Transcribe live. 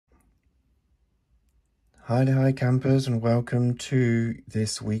Hi campers, and welcome to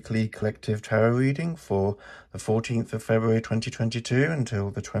this weekly collective tarot reading for the 14th of February 2022 until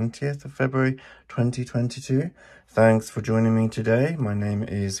the 20th of February 2022. Thanks for joining me today. My name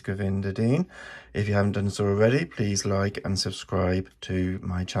is Govinda Dean. If you haven't done so already, please like and subscribe to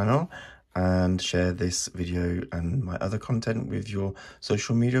my channel and share this video and my other content with your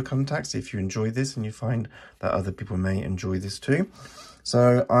social media contacts if you enjoy this and you find that other people may enjoy this too.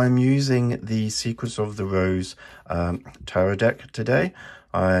 So I'm using the Secrets of the Rose tarot deck today.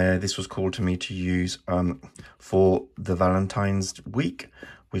 This was called to me to use for the Valentine's week,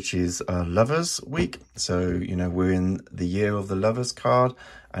 which is Lovers Week. So, you know, we're in the year of the Lovers card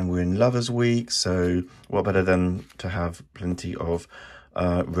and we're in Lovers Week. So what better than to have plenty of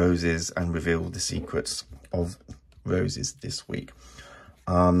roses and reveal the secrets of roses this week.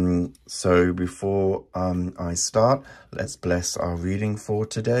 So before I start, let's bless our reading for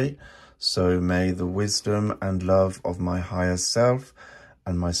today. So may the wisdom and love of my higher self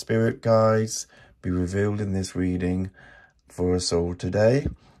and my spirit guides be revealed in this reading for us all today,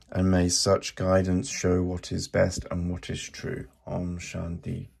 and may such guidance show what is best and what is true. Om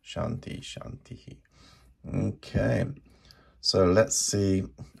Shanti, Shanti, Shanti. Okay, so let's see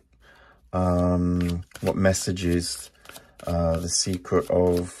what messages the Secret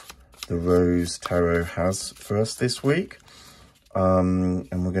of the Rose Tarot has for us this week. And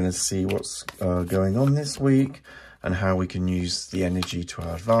we're going to see what's going on this week and how we can use the energy to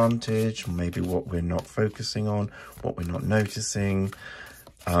our advantage, maybe what we're not focusing on, what we're not noticing.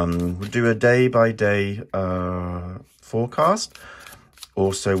 We'll do a day-by-day forecast.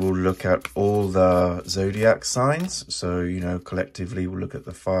 Also, we'll look at all the zodiac signs. So, you know, collectively, we'll look at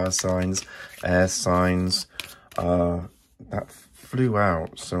the fire signs, air signs. That flew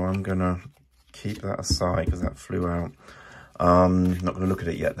out, so I'm gonna keep that aside because that flew out. Not gonna look at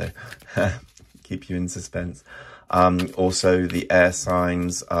it yet though. Keep you in suspense. Also the air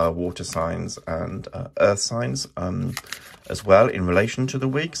signs, water signs, and earth signs as well in relation to the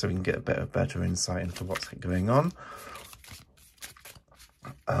week, so we can get a better insight into what's going on.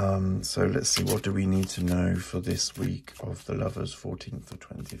 So let's see, what do we need to know for this week of the Lovers, 14th to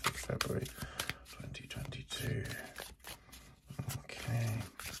 20th of February 2022. Okay,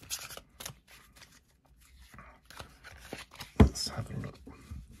 let's have a look.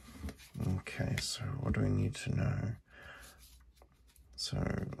 Okay, so what do we need to know? So,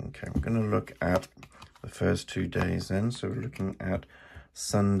 okay, we're going to look at the first 2 days then. So we're looking at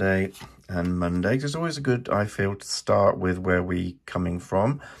Sunday and Monday. It's always a good, I feel, to start with where we're coming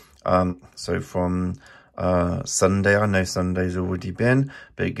from. So from Sunday, I know Sunday's already been,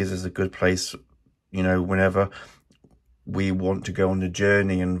 but it gives us a good place, you know, whenever we want to go on a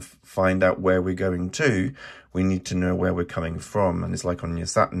journey and find out where we're going to, we need to know where we're coming from. And it's like on your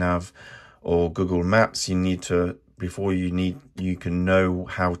sat nav or Google Maps, you need to, before you can know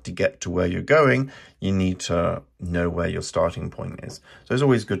how to get to where you're going, you need to know where your starting point is. So it's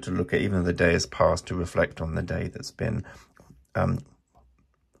always good to look at, even if the day has passed, to reflect on the day that's been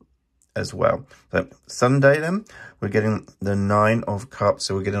as well. So Sunday then, we're getting the 9 of Cups,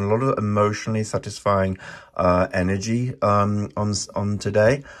 so we're getting a lot of emotionally satisfying energy on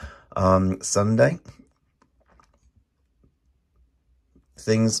today. Sunday,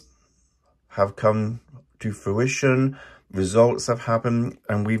 things have come to fruition, results have happened,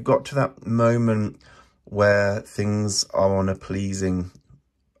 and we've got to that moment where things are on a pleasing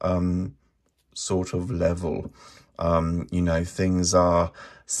sort of level. You know, things are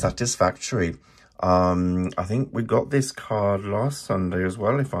satisfactory. I think we got this card last Sunday as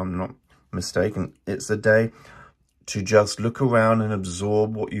well, if I'm not mistaken. It's a day to just look around and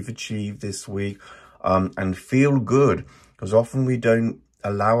absorb what you've achieved this week, and feel good, because often we don't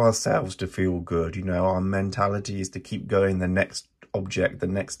allow ourselves to feel good. You know, our mentality is to keep going, the next object, the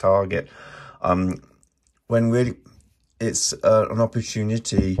next target, when really it's an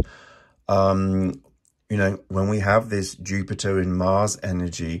opportunity. You know, when we have this Jupiter and Mars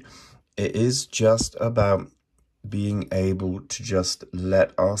energy, it is just about being able to just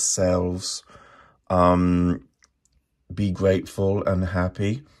let ourselves be grateful and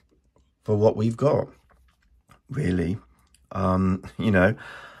happy for what we've got, really. You know,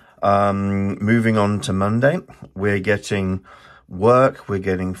 moving on to Monday, we're getting work, we're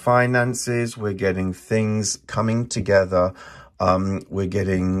getting finances, we're getting things coming together. We're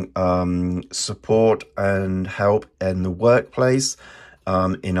getting support and help in the workplace,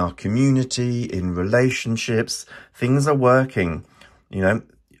 in our community, in relationships. Things are working, you know.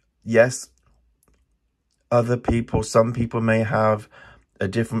 Yes, other people, some people may have a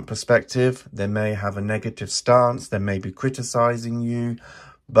different perspective. They may have a negative stance. They may be criticizing you.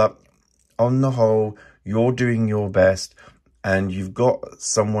 But on the whole, you're doing your best and you've got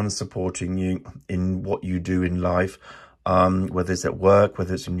someone supporting you in what you do in life, whether it's at work,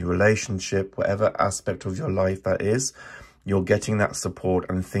 whether it's in your relationship, whatever aspect of your life that is, you're getting that support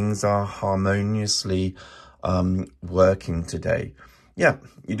and things are harmoniously working today. Yeah,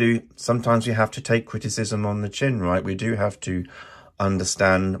 you do. Sometimes we have to take criticism on the chin, right? We do have to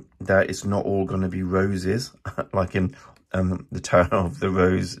understand that it's not all going to be roses, like in the Tower of the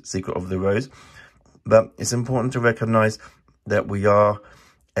Rose, Secret of the Rose. But it's important to recognize that we are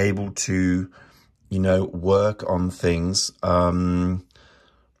able to, you know, work on things, and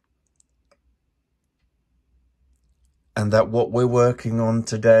that what we're working on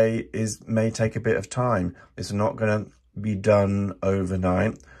today may take a bit of time. It's not going to be done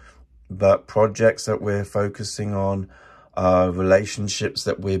overnight, but projects that we're focusing on, relationships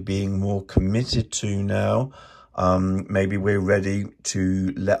that we're being more committed to now, maybe we're ready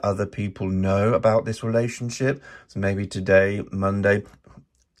to let other people know about this relationship. So maybe today, Monday,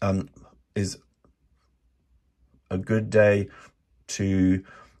 is a good day to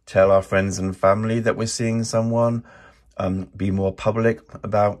tell our friends and family that we're seeing someone, be more public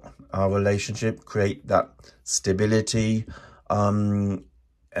about our relationship, create that stability, and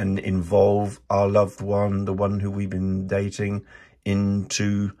involve our loved one, the one who we've been dating,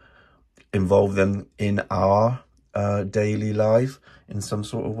 involve them in our daily life in some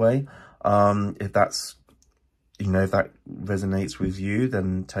sort of way. If that's, you know, if that resonates with you,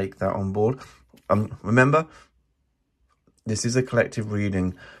 then take that on board. Remember, this is a collective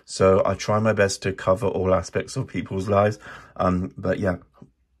reading, so I try my best to cover all aspects of people's lives. But yeah,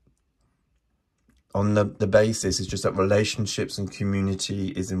 on the basis is just that relationships and community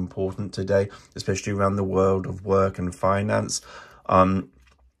is important today, especially around the world of work and finance.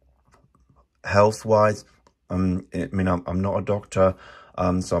 Health-wise, I mean, I'm not a doctor,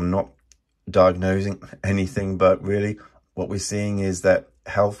 so I'm not diagnosing anything, but really what we're seeing is that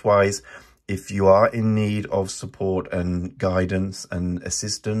health-wise, if you are in need of support and guidance and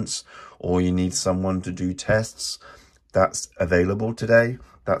assistance, or you need someone to do tests, that's available today.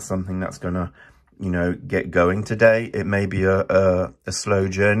 That's something that's going to, you know, get going today. It may be a slow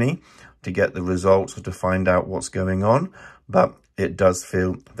journey to get the results or to find out what's going on, but it does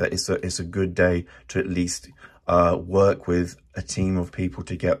feel that it's a good day to at least work with a team of people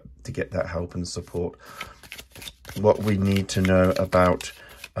to get that help and support. What we need to know about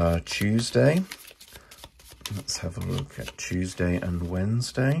Tuesday. Let's have a look at Tuesday and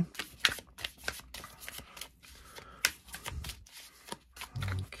Wednesday.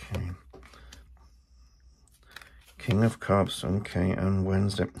 Okay. King of Cups, okay, and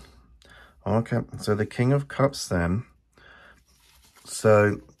Wednesday. Okay, so the King of Cups then.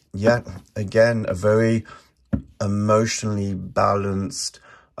 So, yeah, again, a very emotionally balanced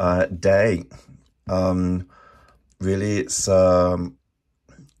day. Really,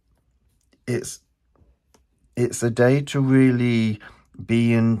 it's a day to really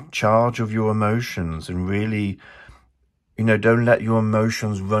be in charge of your emotions and really, you know, don't let your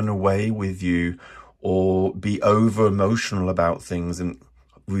emotions run away with you or be over emotional about things and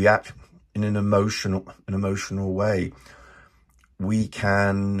react in an emotional way. We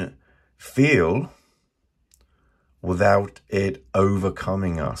can feel without it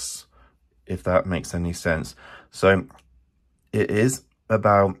overcoming us, if that makes any sense. So it is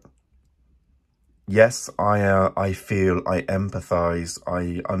about, yes, I feel, I empathize,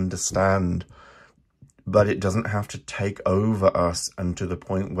 I understand, but it doesn't have to take over us and to the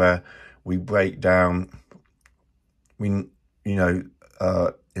point where we break down, in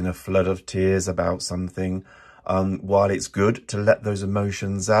a flood of tears about something. While it's good to let those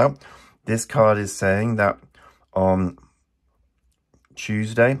emotions out, this card is saying that on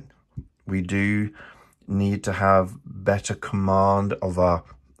Tuesday, we do need to have better command of our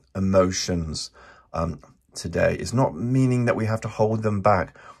emotions today. It's not meaning that we have to hold them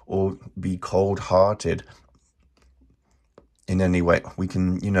back or be cold-hearted in any way. We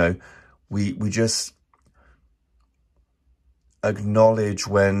can, you know, we just acknowledge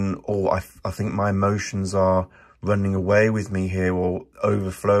when, I think my emotions are running away with me here, or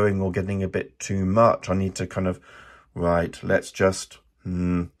overflowing, or getting a bit too much. I need to kind of, right, let's just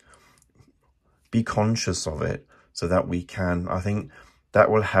be conscious of it so that we can. I think that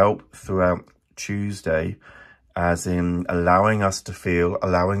will help throughout Tuesday, as in allowing us to feel,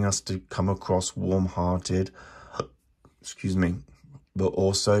 allowing us to come across warm-hearted, excuse me, but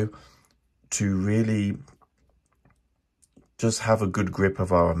also to really just have a good grip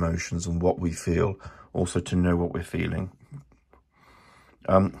of our emotions and what we feel, also to know what we're feeling.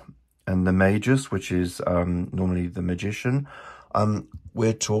 And the Magus, which is normally the Magician,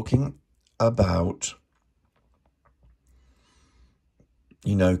 we're talking about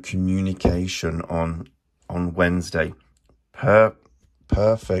you know, communication on Wednesday.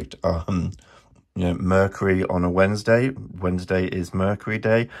 Perfect. You know, Mercury on a Wednesday. Wednesday is Mercury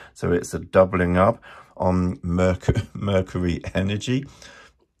Day, so it's a doubling up on Mercury energy.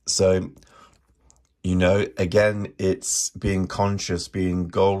 So, you know, again, it's being conscious, being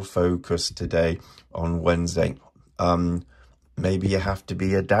goal-focused today on Wednesday. Maybe you have to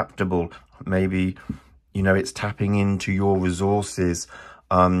be adaptable. Maybe, you know, it's tapping into your resources.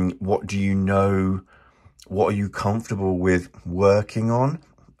 What do you know? What are you comfortable with working on?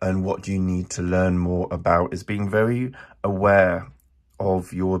 And what do you need to learn more about? Is being very aware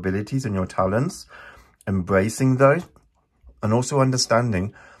of your abilities and your talents, embracing those, and also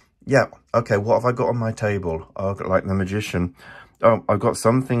understanding, yeah, okay, what have I got on my table? Like the magician. I've got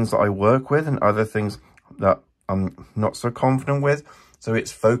some things that I work with and other things that I'm not so confident with. So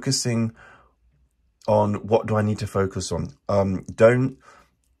it's focusing on what do I need to focus on. Don't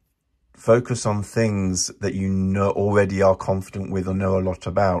focus on things that you know already are confident with or know a lot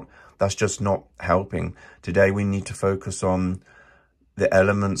about. That's just not helping. Today we need to focus on the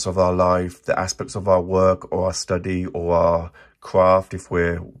elements of our life, the aspects of our work or our study or our craft, if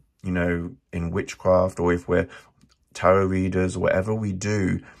we're, you know, in witchcraft, or if we're tarot readers, or whatever we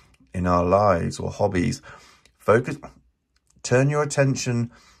do in our lives or hobbies. Focus, turn your attention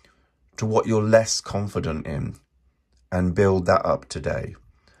to what you're less confident in and build that up today.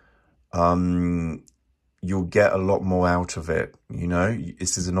 You'll get a lot more out of it. You know,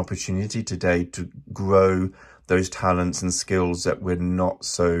 this is an opportunity today to grow those talents and skills that we're not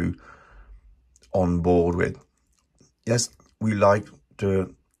so on board with. Yes, we like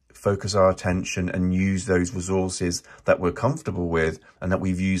to focus our attention and use those resources that we're comfortable with and that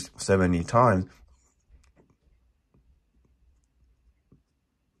we've used so many times,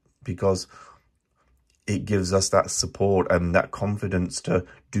 because it gives us that support and that confidence to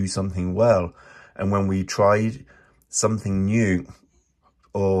do something well. And when we try something new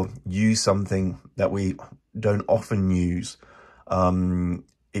or use something that we don't often use,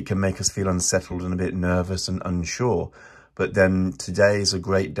 it can make us feel unsettled and a bit nervous and unsure. But then today is a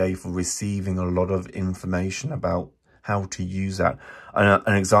great day for receiving a lot of information about how to use that. And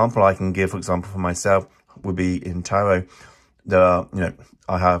an example I can give, for example, for myself would be in tarot. There are, you know,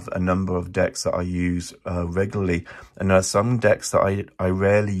 I have a number of decks that I use regularly, and there are some decks that I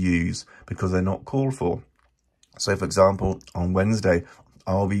rarely use because they're not called for. So, for example, on Wednesday,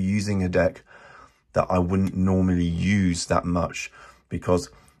 I'll be using a deck that I wouldn't normally use that much, because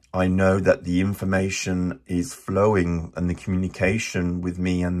I know that the information is flowing and the communication with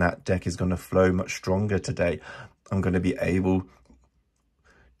me and that deck is going to flow much stronger today. I'm going to be able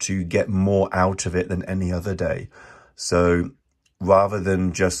to get more out of it than any other day. So rather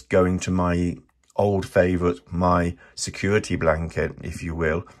than just going to my old favorite, my security blanket, if you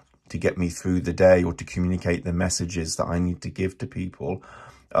will, to get me through the day or to communicate the messages that I need to give to people,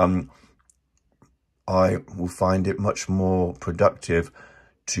 I will find it much more productive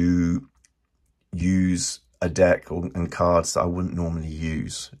to use a deck and cards that I wouldn't normally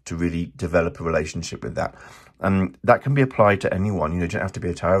use to really develop a relationship with that. And that can be applied to anyone. You know, you don't have to be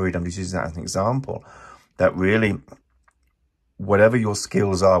a tarot reader. I'm just using that as an example. That really, whatever your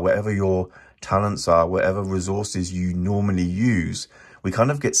skills are, whatever your talents are, whatever resources you normally use, we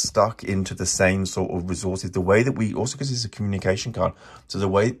kind of get stuck into the same sort of resources. The way that we, also because it's a communication card, so the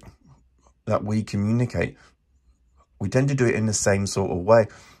way that we communicate, we tend to do it in the same sort of way.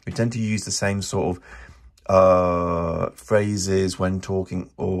 We tend to use the same sort of phrases when talking,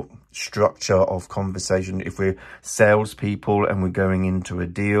 or structure of conversation. If we're salespeople and we're going into a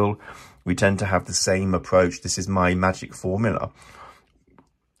deal, we tend to have the same approach. This is my magic formula.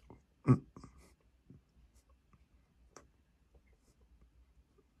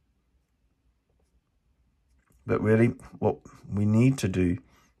 But really, what we need to do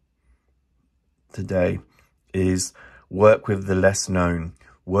today is work with the less known,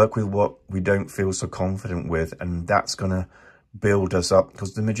 work with what we don't feel so confident with, and that's going to build us up,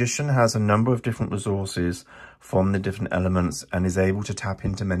 because the magician has a number of different resources from the different elements and is able to tap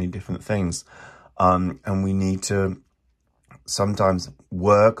into many different things. And we need to sometimes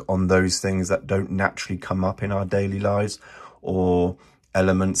work on those things that don't naturally come up in our daily lives, or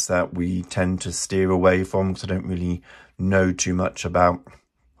elements that we tend to steer away from because I don't really know too much about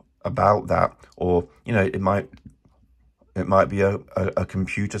that. Or, you know, it might be a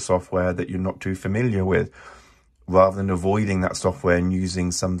computer software that you're not too familiar with. Rather than avoiding that software and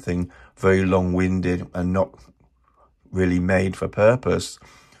using something very long-winded and not really made for purpose,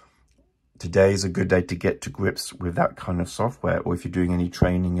 today is a good day to get to grips with that kind of software. Or if you're doing any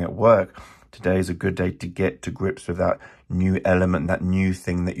training at work, today is a good day to get to grips with that new element, that new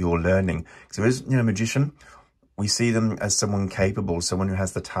thing that you're learning. So as, you know, magician, we see them as someone capable, someone who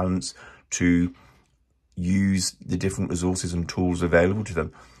has the talents to use the different resources and tools available to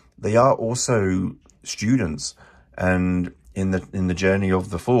them. They are also students, and in the journey of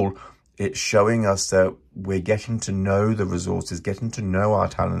the fall, it's showing us that we're getting to know the resources, getting to know our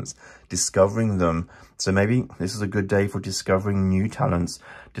talents, discovering them. So maybe this is a good day for discovering new talents,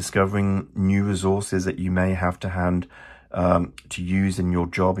 discovering new resources that you may have to hand to use in your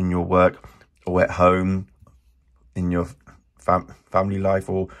job, in your work, or at home, in your family life,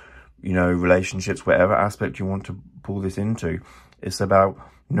 or, you know, relationships, whatever aspect you want to pull this into. It's about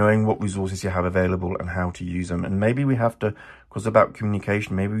knowing what resources you have available and how to use them. And maybe we have to, because about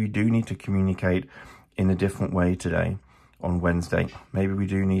communication, maybe we do need to communicate in a different way today on Wednesday. Maybe we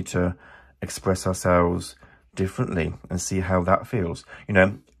do need to express ourselves differently and see how that feels. You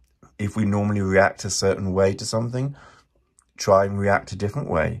know, if we normally react a certain way to something, try and react a different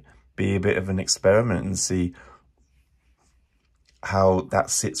way. Be a bit of an experiment and see how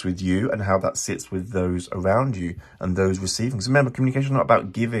that sits with you and how that sits with those around you and those receiving. So remember, communication is not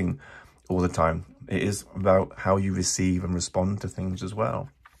about giving all the time. It is about how you receive and respond to things as well.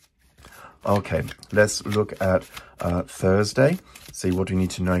 Okay, let's look at Thursday. See what we need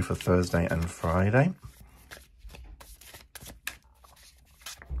to know for Thursday and Friday.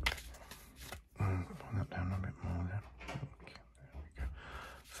 Pull that down a bit more there. Okay, there we go.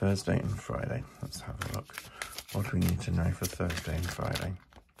 Thursday and Friday. Let's have a look. What do we need to know for Thursday and Friday?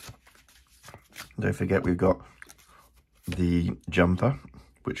 Don't forget, we've got the jumper,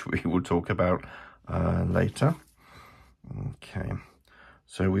 which we will talk about later. Okay,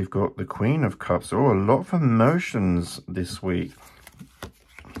 so we've got the Queen of Cups. Oh, a lot of emotions this week.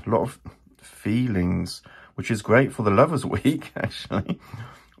 A lot of feelings, which is great for the Lovers' Week, actually.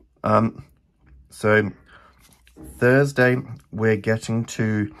 So Thursday, we're getting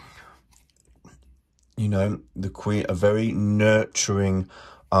to, you know, the Queen, a very nurturing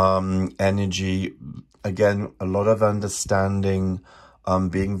energy. Again, a lot of understanding,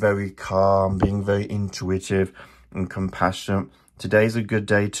 being very calm, being very intuitive and compassionate. Today's a good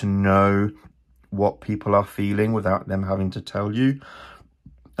day to know what people are feeling without them having to tell you.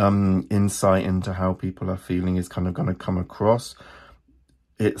 Insight into how people are feeling is kind of going to come across.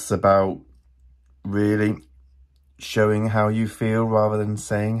 It's about really showing how you feel rather than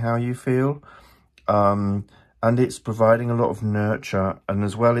saying how you feel. And it's providing a lot of nurture, and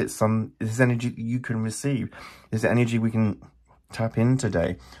as well, it's this energy that you can receive. This energy we can tap in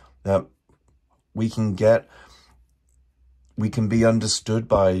today, that we can be understood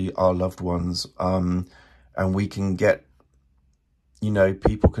by our loved ones, and we can get, you know,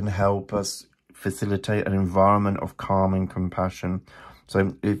 people can help us facilitate an environment of calm and compassion.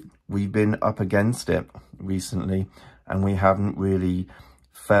 So if we've been up against it recently and we haven't really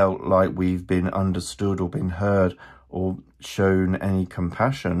felt like we've been understood or been heard or shown any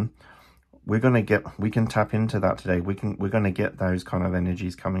compassion, we can tap into that today. We're going to get those kind of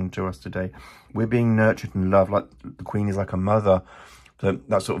energies coming to us today. We're being nurtured and loved. Like the Queen is like a mother. So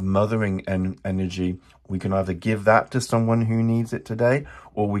that sort of mothering energy, we can either give that to someone who needs it today,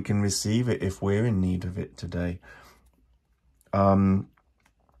 or we can receive it if we're in need of it today.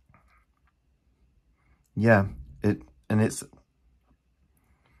 Yeah,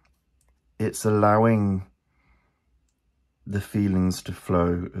 it's allowing the feelings to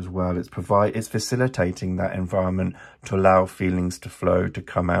flow as well. It's facilitating that environment to allow feelings to flow, to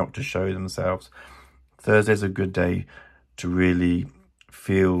come out, to show themselves. Thursday's a good day to really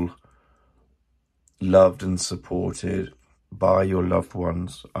feel loved and supported by your loved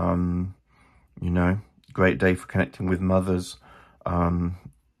ones. You know, great day for connecting with mothers,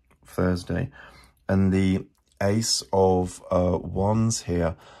 Thursday. And the Ace of Wands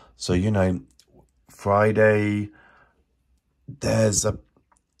here. So, you know, Friday, there's a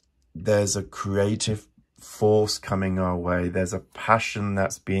creative force coming our way. There's a passion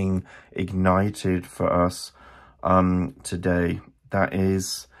that's being ignited for us today. That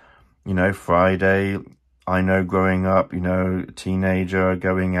is, you know, Friday. I know growing up, you know, teenager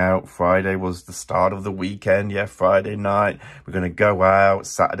going out, Friday was the start of the weekend. Yeah, Friday night, we're going to go out.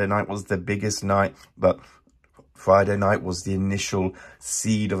 Saturday night was the biggest night, but Friday night was the initial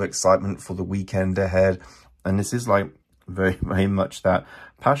seed of excitement for the weekend ahead. And this is like very, very much that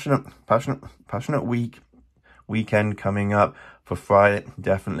passionate weekend coming up for Friday.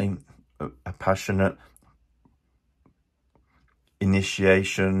 Definitely a passionate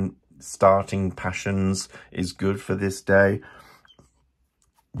initiation, starting passions is good for this day.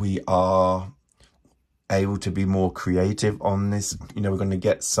 We are able to be more creative on this. You know, we're going to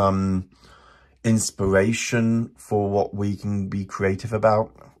get some inspiration for what we can be creative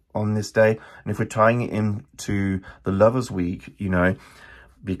about on this day. And if we're tying it into the Lovers Week, you know,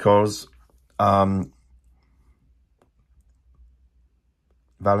 because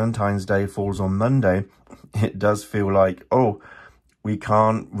Valentine's Day falls on Monday, it does feel like, oh, we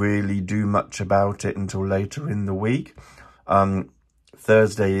can't really do much about it until later in the week.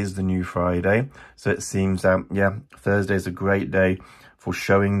 Thursday is the new Friday, so it seems that, yeah, Thursday is a great day for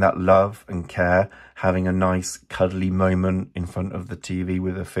showing that love and care, having a nice cuddly moment in front of the TV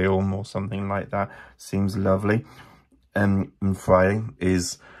with a film or something like that. Seems lovely. And Friday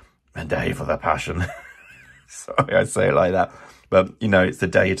is a day for the passion. Sorry, I say it like that. But, you know, it's the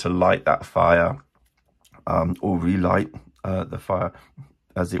day to light that fire, or relight the fire,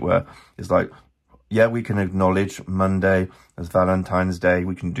 as it were. It's like, yeah, we can acknowledge Monday as Valentine's Day.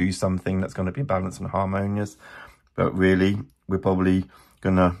 We can do something that's going to be balanced and harmonious. But really, we're probably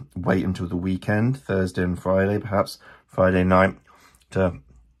going to wait until the weekend, Thursday and Friday, perhaps Friday night, to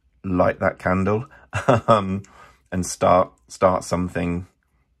light that candle and start something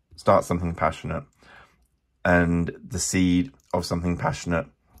passionate. And the seed of something passionate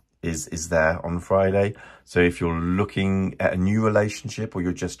is there on Friday. So if you're looking at a new relationship, or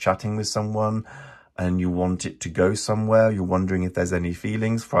you're just chatting with someone and you want it to go somewhere, you're wondering if there's any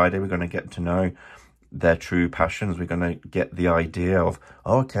feelings, Friday we're going to get to know their true passions. We're going to get the idea of,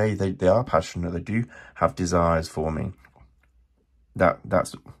 oh, okay, they are passionate, they do have desires for me.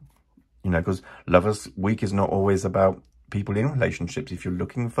 That's, you know, because Lovers Week is not always about people in relationships. If you're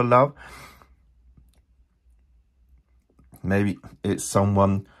looking for love, maybe it's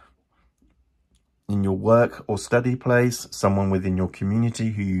someone in your work or study place, someone within your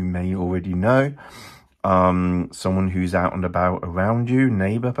community who you may already know, someone who's out and about around you,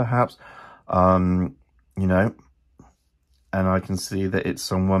 neighbor perhaps, you know, and I can see that it's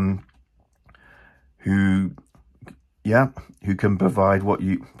someone who, yeah, who can provide what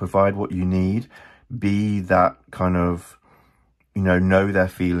you need, be that kind of, you know their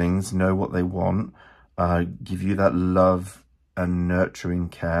feelings, know what they want, give you that love and nurturing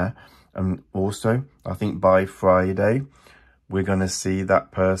care. And also, I think by Friday, we're going to see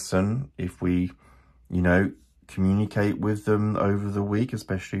that person, if we, you know, communicate with them over the week,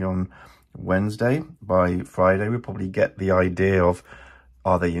 especially on Wednesday. By Friday, we'll probably get the idea of,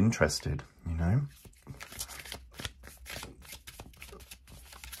 are they interested, you know?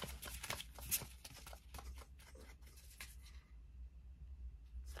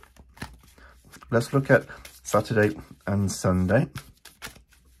 Let's look at Saturday and Sunday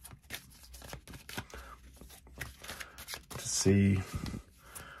to see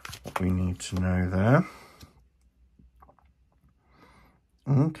what we need to know there.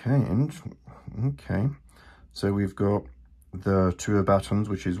 Okay, so we've got the Two of Batons,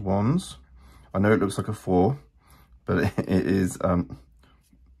 which is wands. I know it looks like a 4, but it is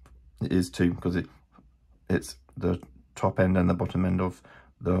two, because it's the top end and the bottom end of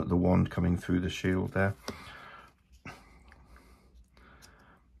the wand coming through the shield there.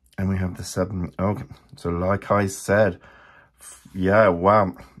 And we have the 7. Okay, so like I said, yeah,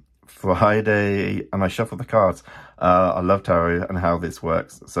 wow, Friday, and I shuffle the cards. I love tarot and how this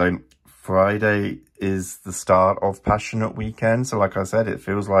works. So Friday is the start of Passionate Weekend. So like I said, it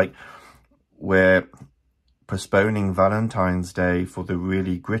feels like we're postponing Valentine's Day for the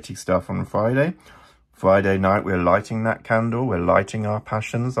really gritty stuff on Friday. Friday night, we're lighting that candle. We're lighting our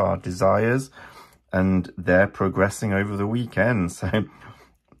passions, our desires, and they're progressing over the weekend. So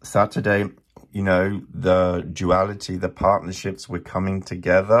Saturday, you know, the duality, the partnerships, we're coming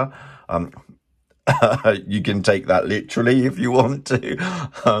together. You can take that literally if you want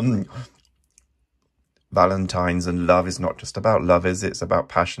to. Valentine's and love is not just about lovers, it's about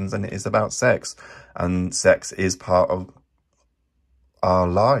passions, and it is about sex. And sex is part of our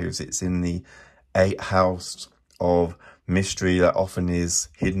lives. It's in the 8th house of mystery that often is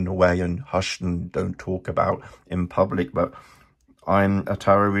hidden away and hushed and don't talk about in public. But I'm a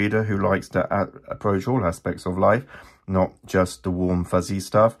tarot reader who likes to approach all aspects of life, not just the warm fuzzy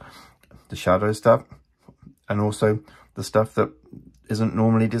stuff, the shadow stuff, and also the stuff that isn't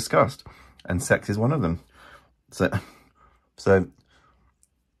normally discussed, and sex is one of them. So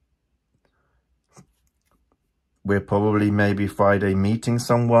we're probably maybe Friday meeting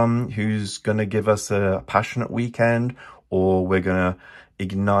someone who's going to give us a passionate weekend, or we're going to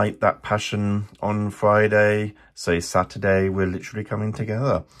ignite that passion on Friday. So Saturday, we're literally coming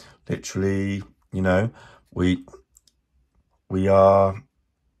together. Literally, you know, we are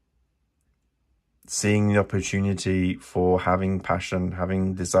seeing the opportunity for having passion,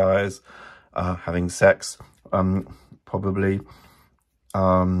 having desires, having sex, probably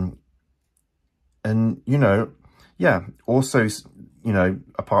And, you know, yeah, also, you know,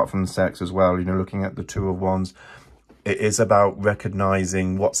 apart from sex as well, you know, looking at the Two of Wands, it is about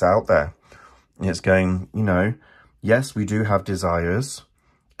recognizing what's out there. It's going, you know, yes, we do have desires,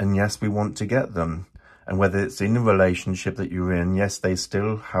 and yes, we want to get them. And whether it's in a relationship that you're in, yes, they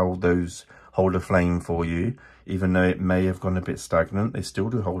still hold a flame for you, even though it may have gone a bit stagnant, they still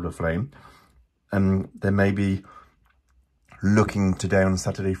do hold a flame. And they may be looking today on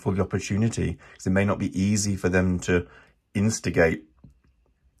Saturday for the opportunity, because it may not be easy for them to instigate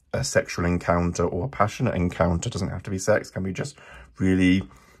a sexual encounter or a passionate encounter. It doesn't have to be sex, it can be just really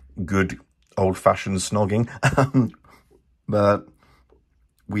good old-fashioned snogging. But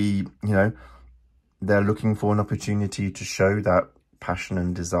you know, they're looking for an opportunity to show that passion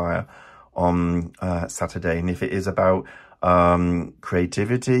and desire on Saturday. And if it is about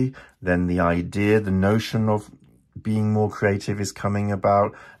creativity, then the idea, the notion of being more creative is coming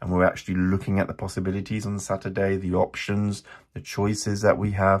about, and we're actually looking at the possibilities on Saturday, the options, the choices that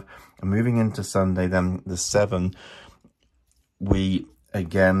we have. And moving into Sunday, then the 7, we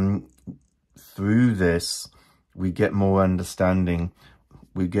again, through this, we get more understanding,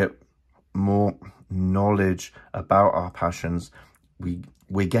 we get more knowledge about our passions.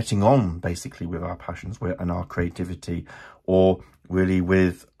 We're getting on basically with our passions and our creativity, or really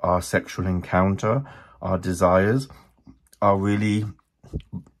with our sexual encounter. Our desires are really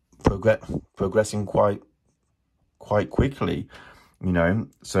progressing quite quickly, you know.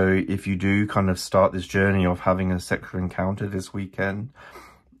 So if you do kind of start this journey of having a sexual encounter this weekend,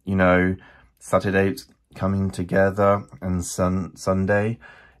 you know, Saturday's coming together, and Sunday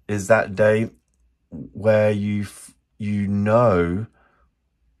is that day where you know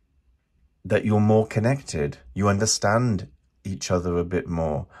that you're more connected, you understand each other a bit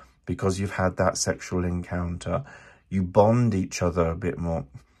more, because you've had that sexual encounter. You bond each other a bit more.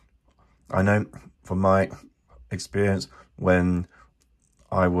 I know from my experience, when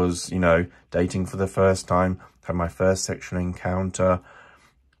I was, you know, dating for the first time, had my first sexual encounter,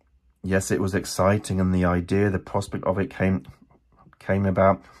 yes, it was exciting, and the idea, the prospect of it came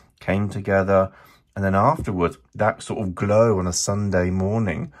together. And then afterwards, that sort of glow on a Sunday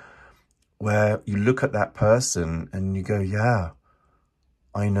morning, where you look at that person and you go, yeah,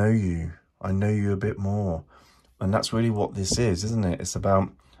 I know you a bit more. And that's really what this is, isn't it? It's about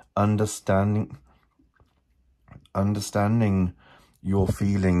understanding your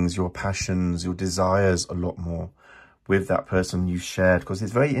feelings, your passions, your desires a lot more with that person you shared, because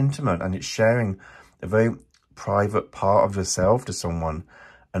it's very intimate, and it's sharing a very private part of yourself to someone.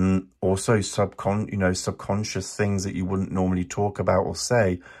 And also subconscious things that you wouldn't normally talk about or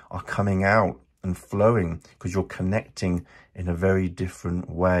say are coming out and flowing, because you're connecting in a very different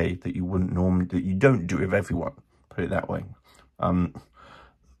way that you wouldn't normally, that you don't do with everyone, put it that way.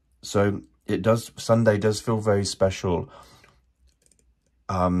 So Sunday does feel very special.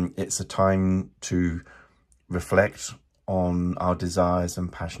 It's a time to reflect on our desires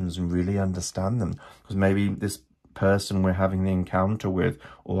and passions and really understand them, because maybe this person we're having the encounter with,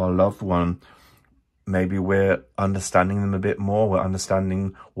 or our loved one, maybe we're understanding them a bit more. We're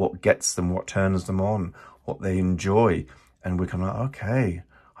understanding what gets them, what turns them on, what they enjoy, and we're kind of like, okay,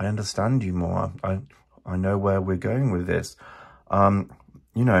 I understand you more. I know where we're going with this, you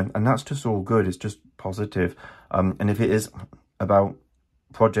know, and that's just all good. It's just positive. And if it is about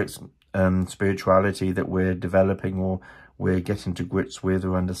projects, spirituality that we're developing, or we're getting to grips with,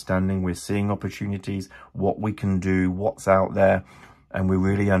 or understanding, we're seeing opportunities, what we can do, what's out there, and we're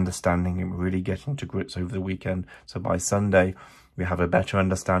really understanding, and we're really getting to grips over the weekend. So by Sunday, we have a better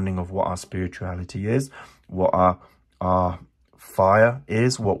understanding of what our spirituality is, what our fire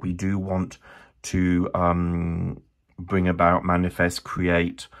is, what we do want to bring about, manifest,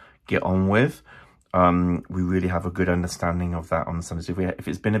 create, get on with. We really have a good understanding of that on Sunday. So if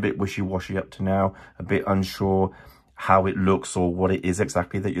it's been a bit wishy-washy up to now, a bit unsure how it looks or what it is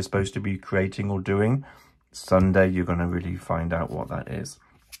exactly that you're supposed to be creating or doing, Sunday you're going to really find out what that is.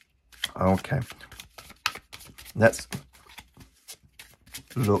 Okay, let's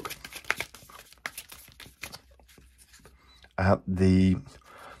look at the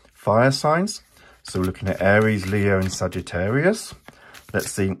fire signs. So we're looking at Aries, Leo and Sagittarius. Let's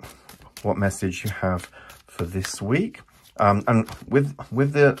see what message you have for this week. And with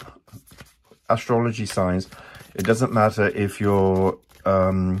the astrology signs, it doesn't matter if you're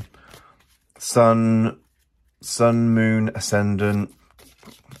sun, moon, ascendant,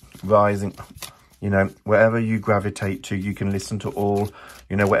 rising, you know, wherever you gravitate to, you can listen to all,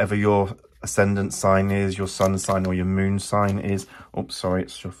 you know, whatever your ascendant sign is, your sun sign or your moon sign is. Oops, sorry,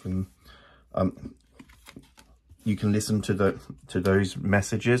 it's shuffling. you can listen to those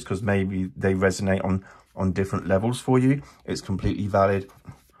messages, because maybe they resonate on different levels for you. It's completely valid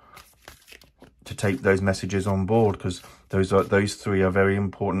to take those messages on board, because those three are very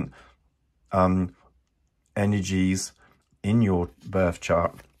important energies in your birth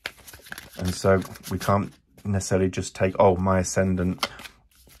chart. And so we can't necessarily just take, oh, my ascendant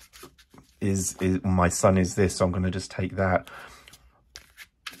is my sun is this, so I'm going to just take that.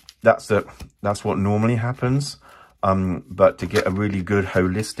 That's what normally happens. But to get a really good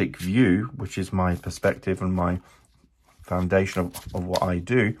holistic view, which is my perspective and my foundation of what I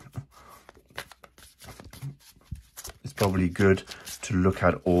do, it's probably good to look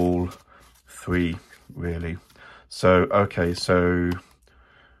at all three, really. So, okay, so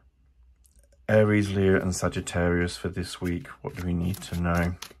Aries, Leo, and Sagittarius for this week. What do we need to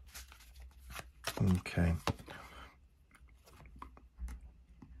know? Okay.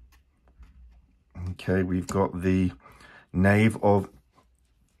 Okay, we've got the Knave of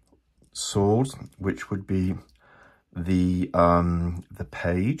Swords, which would be the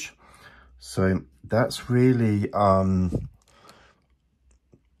Page. So that's really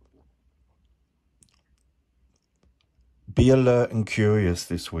be alert and curious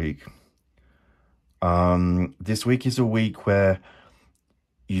this week. This week is a week where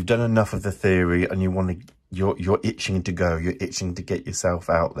you've done enough of the theory and you're itching to go. You're itching to get yourself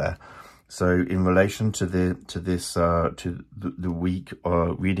out there. So in relation to the week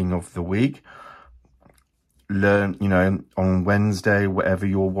reading of the week, learn, you know, on Wednesday, whatever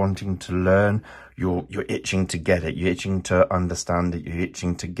you're wanting to learn, you're itching to get it. You're itching to understand it. You're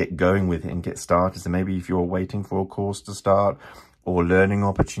itching to get going with it and get started. So maybe if you're waiting for a course to start or learning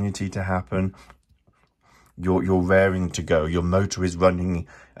opportunity to happen, you're raring to go. Your motor is running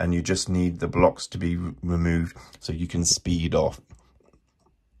and you just need the blocks to be removed so you can speed off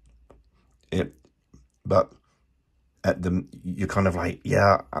it. But you're kind of like,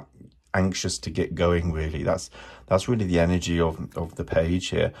 yeah, anxious to get going, really. That's really the energy of the Page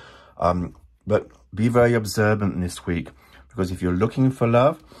here. But be very observant this week, because if you're looking for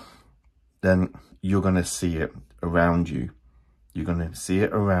love, then you're going to see it around you. You're going to see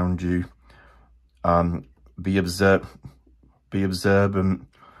it around you. Be observant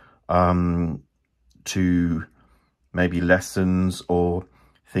to maybe lessons or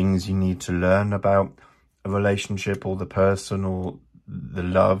things you need to learn about a relationship or the person or the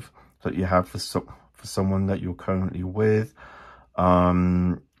love that you have for someone that you're currently with.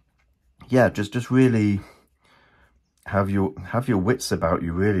 Yeah, just really have your wits about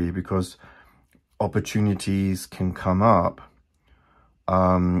you, really, because opportunities can come up.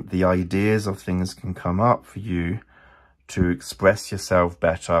 The ideas of things can come up for you to express yourself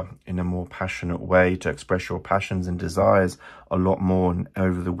better in a more passionate way, to express your passions and desires a lot more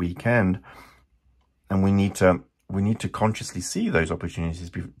over the weekend. And we need to consciously see those opportunities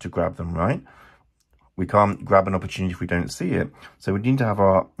to grab them, right? We can't grab an opportunity if we don't see it. So we need to have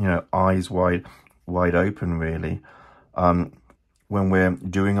our, you know, eyes wide open, really, when we're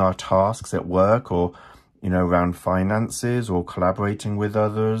doing our tasks at work, or, you know, around finances, or collaborating with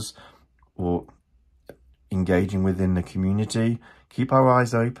others, or engaging within the community. Keep our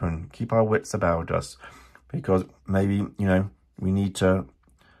eyes open, keep our wits about us, because maybe, you know, we need to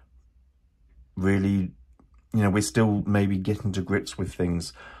really, you know, we're still maybe getting to grips with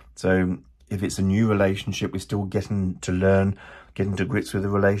things. So if it's a new relationship, we're still getting to grips with the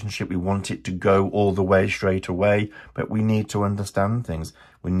relationship. We want it to go all the way straight away, but we need to understand things.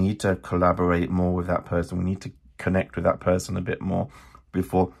 We need to collaborate more with that person. We need to connect with that person a bit more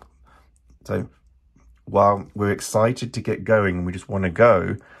before. So while we're excited to get going and we just want to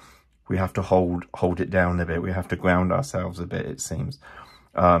go, we have to hold it down a bit. We have to ground ourselves a bit, it seems,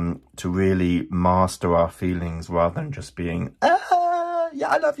 to really master our feelings, rather than just being, yeah,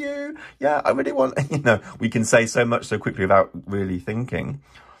 I love you. Yeah, I really want, you know, we can say so much so quickly without really thinking.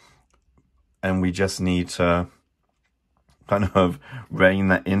 And we just need to kind of rein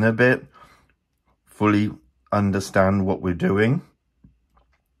that in a bit, fully understand what we're doing,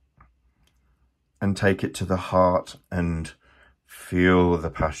 and take it to the heart and feel the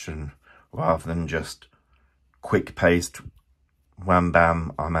passion, rather than just quick-paced, wham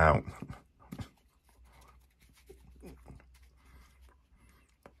bam, I'm out.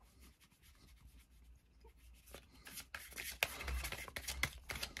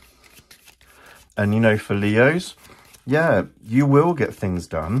 And, you know, for Leos, yeah, you will get things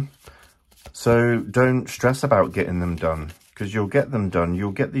done. So don't stress about getting them done, because you'll get them done.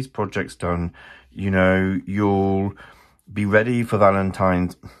 You'll get these projects done. You know, you'll be ready for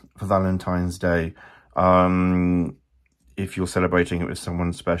Valentine's Day. if you're celebrating it with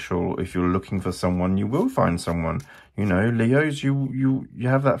someone special, if you're looking for someone, you will find someone. You know, Leos, you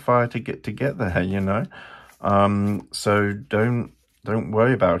have that fire to get there, you know. So don't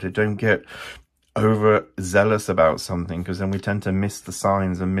worry about it. Don't get over zealous about something, because then we tend to miss the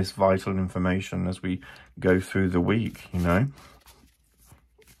signs and miss vital information as we go through the week, you know.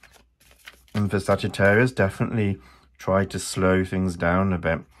 And for Sagittarius, definitely try to slow things down a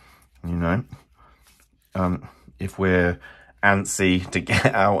bit, you know. If we're antsy to get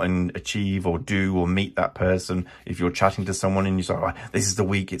out and achieve or do or meet that person, if you're chatting to someone and you say, oh, this is the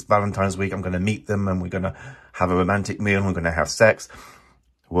week, it's Valentine's week, I'm going to meet them and we're going to have a romantic meal and we're going to have sex.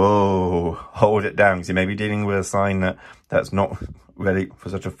 Whoa, hold it down, because you may be dealing with a sign that's not ready for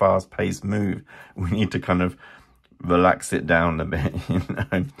such a fast-paced move. We need to kind of relax it down a bit, you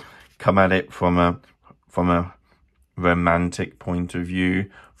know. Come at it from a romantic point of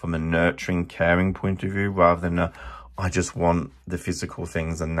view, from a nurturing, caring point of view, rather than I just want the physical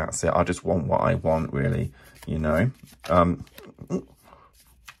things and that's it. I just want what I want, really, you know.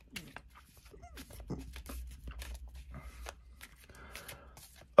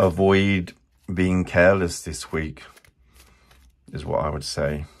 Avoid being careless this week is what I would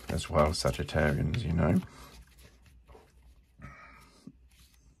say as well, Sagittarians, you know.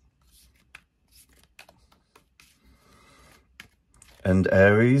 And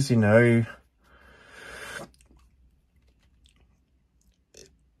Aries, you know,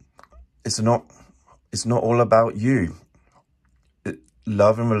 it's not all about you.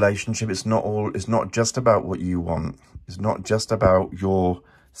 Love and relationship, it's not just about what you want. It's not just about your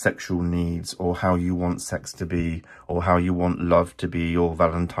sexual needs or how you want sex to be or how you want love to be or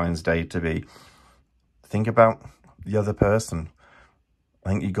Valentine's Day to be. Think about the other person.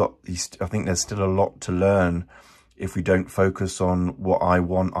 I think there's still a lot to learn if we don't focus on what I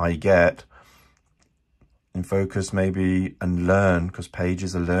want, I get, and focus maybe and learn, because Page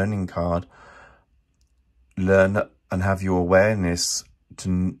is a learning card. Learn and have your awareness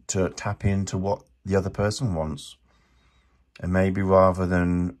to tap into what the other person wants. And maybe rather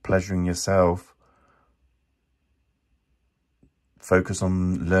than pleasuring yourself, focus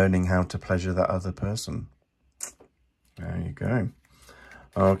on learning how to pleasure that other person. There you go.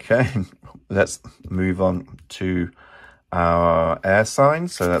 Okay, let's move on to our air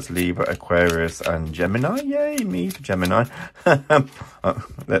signs. So that's Libra, Aquarius, and Gemini. Yay, me for Gemini.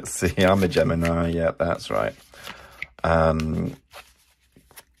 Let's see, I'm a Gemini. Yeah, that's right. And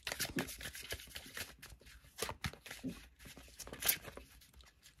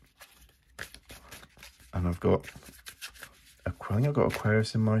I've got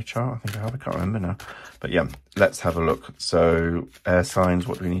Aquarius in my chart. I can't remember now. But yeah, let's have a look. So air signs,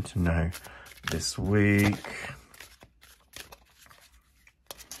 what do we need to know this week?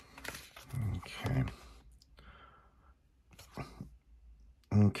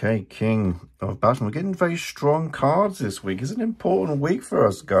 Okay, King of Baton. We're getting very strong cards this week. It's an important week for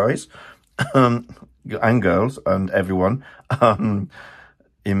us, guys. And girls and everyone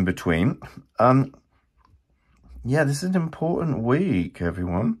in between. Yeah, this is an important week,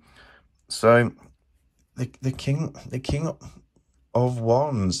 everyone. So the King of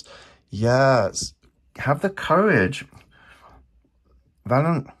Wands. Yes, have the courage.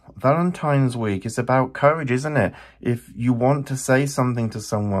 Valentine's week is about courage, isn't it? If you want to say something to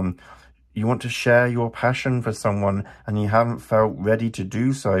someone, you want to share your passion for someone and you haven't felt ready to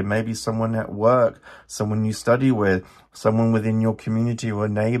do so, maybe someone at work, someone you study with, someone within your community or a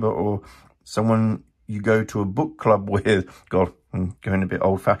neighbor, or someone you go to a book club with. God, I'm going a bit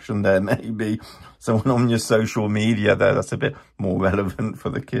old-fashioned there, maybe. Someone on your social media there, that's a bit more relevant for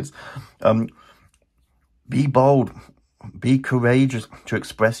the kids. Be bold. Be courageous to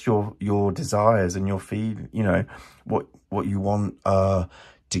express your desires and your you know, what you want to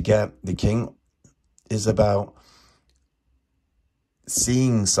get. The King is about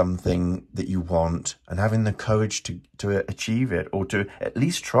seeing something that you want and having the courage to achieve it, or to at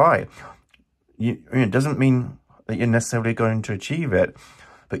least try. It doesn't mean that you're necessarily going to achieve it,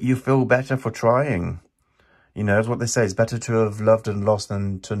 but you feel better for trying. You know, it's what they say, it's better to have loved and lost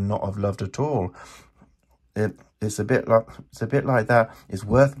than to not have loved at all. It's a bit like that. It's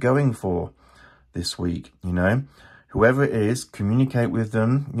worth going for this week, you know. Whoever it is, communicate with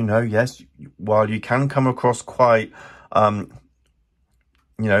them. You know, yes, while you can come across quite, you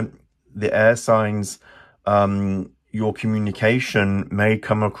know, the air signs, your communication may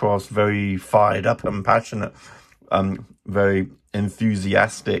come across very fired up and passionate, very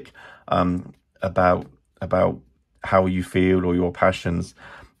enthusiastic about how you feel or your passions.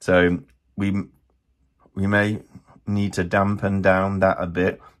 So we may need to dampen down that a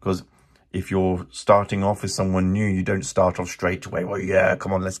bit, because if you're starting off with someone new, you don't start off straight away. Well, yeah,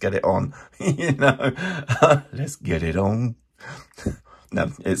 come on, let's get it on. You know, let's get it on. No,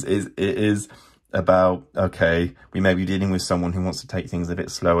 it is about, okay, we may be dealing with someone who wants to take things a bit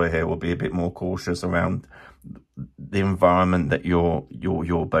slower here. We'll be a bit more cautious around the environment that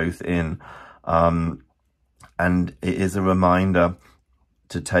you're both in. And it is a reminder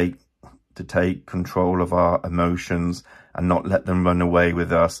to take control of our emotions and not let them run away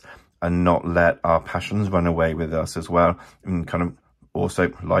with us, and not let our passions run away with us as well. And kind of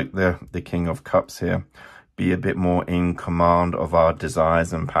also, like the King of Cups here, be a bit more in command of our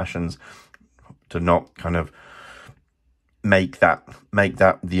desires and passions, to not kind of make that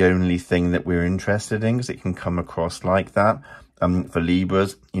the only thing that we're interested in, because it can come across like that. For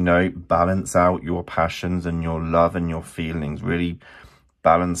Libras, you know, balance out your passions and your love and your feelings. Really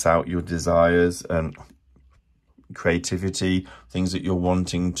balance out your desires and creativity, things that you're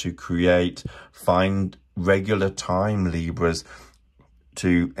wanting to create. Find regular time, Libras,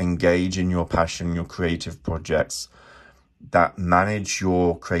 to engage in your passion, your creative projects that manage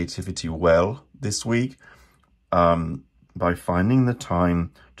your creativity well this week, by finding the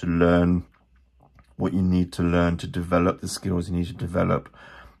time to learn what you need to learn, to develop the skills you need to develop,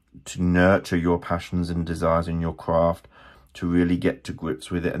 to nurture your passions and desires in your craft, to really get to grips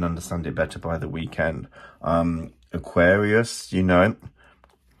with it and understand it better by the weekend. Aquarius, you know,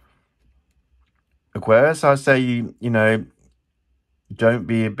 Aquarius, I say, you know, don't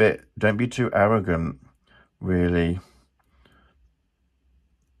be too arrogant, really.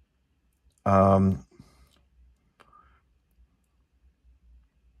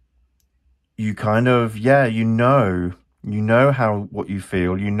 You kind of, yeah, you know what you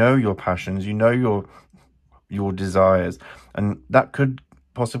feel, you know your passions, you know your desires, and that could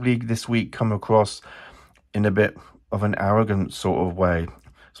possibly this week come across in a bit of an arrogant sort of way.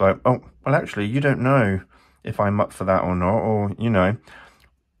 It's like, oh, well, actually, you don't know if I'm up for that or not, or, you know,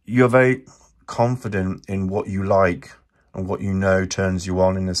 you're very confident in what you like and what you know turns you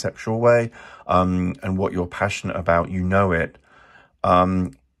on in a sexual way, and what you're passionate about, you know it.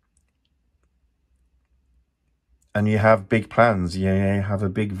 And you have big plans, you have a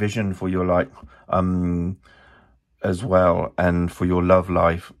big vision for your life, as well, and for your love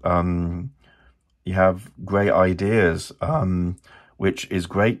life. You have great ideas, which is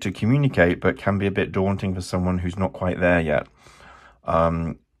great to communicate, but can be a bit daunting for someone who's not quite there yet.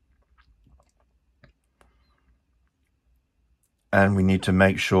 And we need to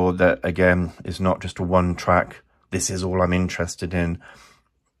make sure that, again, it's not just a one track, this is all I'm interested in.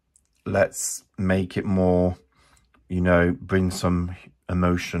 Let's make it more, you know, bring some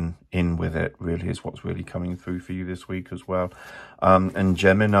emotion in with it, really, is what's really coming through for you this week as well. And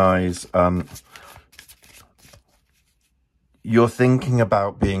Geminis, you're thinking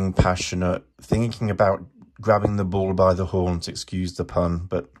about being passionate, thinking about grabbing the bull by the horns, excuse the pun,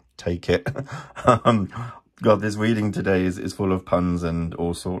 but take it. God, this reading today is full of puns and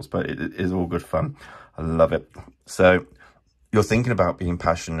all sorts, but it is all good fun. I love it. So you're thinking about being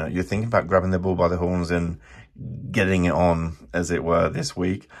passionate. You're thinking about grabbing the bull by the horns and getting it on, as it were, this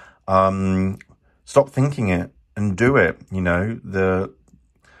week. Stop thinking it and do it. You know, the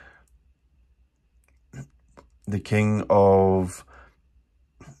King of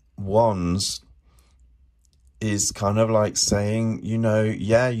Wands is kind of like saying, you know,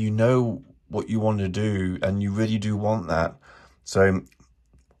 yeah, you know what you want to do and you really do want that. So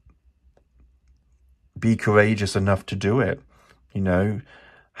be courageous enough to do it. You know,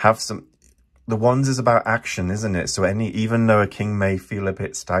 have some... The Wands is about action, isn't it? So even though a king may feel a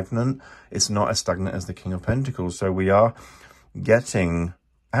bit stagnant, it's not as stagnant as the King of Pentacles. So we are getting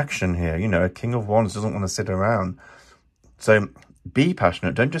action here. You know, a King of Wands doesn't want to sit around. So be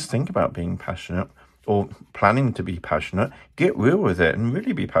passionate. Don't just think about being passionate or planning to be passionate. Get real with it and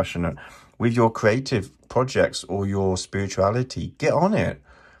really be passionate with your creative projects or your spirituality. Get on it.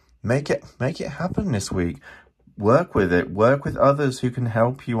 Make it happen this week. Work with it. Work with others who can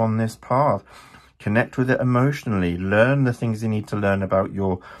help you on this path. Connect with it emotionally. Learn the things you need to learn about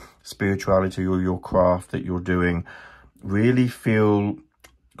your spirituality or your craft that you're doing. Really feel,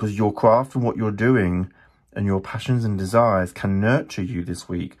 because your craft and what you're doing and your passions and desires can nurture you this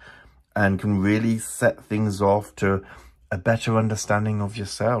week and can really set things off to a better understanding of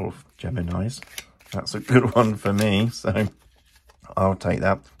yourself, Geminis. That's a good one for me, so I'll take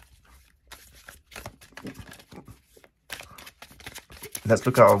that. Let's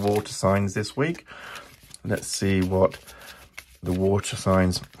look at our water signs this week. Let's see what the water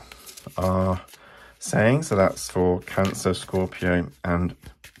signs are saying. So that's for Cancer, Scorpio, and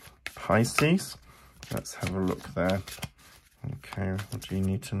Pisces. Let's have a look there Okay, what do you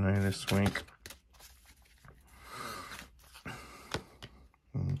need to know this week?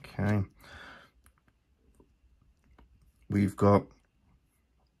 Okay. We've got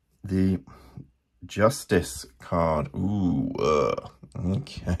the Justice card. Ooh,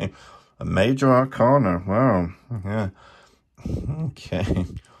 okay. A major arcana. Wow. Yeah. Okay.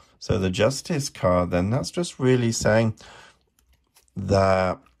 So the Justice card, then, that's just really saying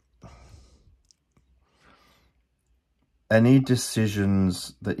that any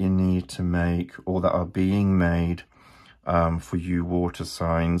decisions that you need to make or that are being made for you water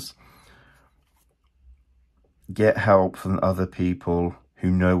signs, get help from other people who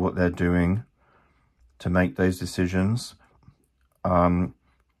know what they're doing to make those decisions.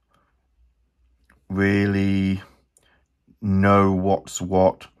 Really know what's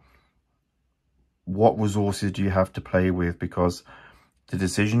what resources do you have to play with, because the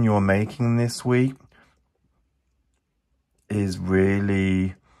decision you're making this week is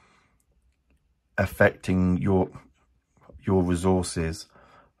really affecting your resources,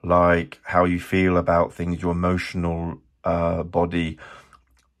 like how you feel about things, your emotional body,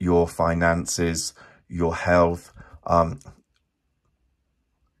 your finances, your health,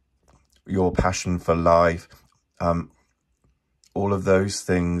 your passion for life, all of those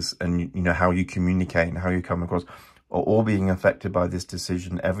things, and you know, how you communicate and how you come across, are all being affected by this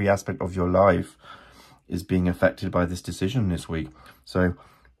decision. Every aspect of your life is being affected by this decision this week. So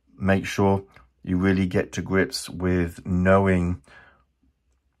make sure you really get to grips with knowing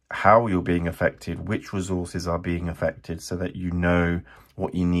how you're being affected, which resources are being affected, so that you know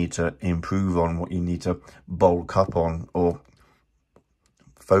what you need to improve on, what you need to bulk up on or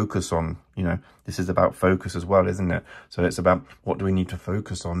focus on. You know, this is about focus as well, isn't it? So it's about, what do we need to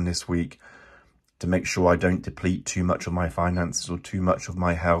focus on this week to make sure I don't deplete too much of my finances or too much of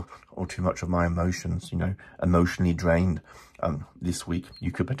my health or too much of my emotions. You know, emotionally drained this week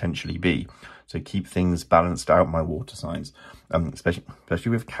you could potentially be. So keep things balanced out, my water signs, especially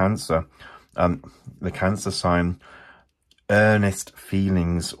with Cancer. The Cancer sign, earnest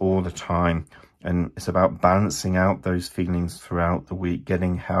feelings all the time, and it's about balancing out those feelings throughout the week,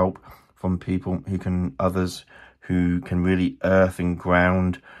 getting help from people others who can really earth and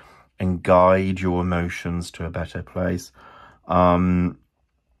ground and guide your emotions to a better place.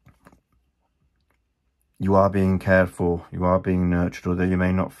 You are being cared for, you are being nurtured, although you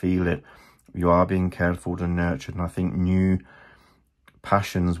may not feel it. You are being cared for and nurtured, and I think new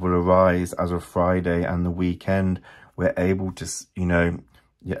passions will arise as of Friday and the weekend. We're able to, you know,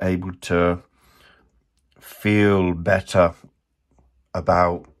 you're able to feel better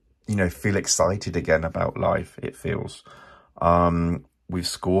about, you know, feel excited again about life, it feels. With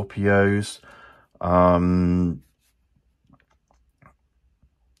Scorpios,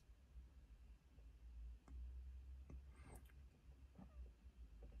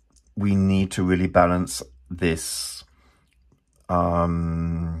 we need to really balance this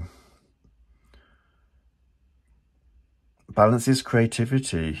balance is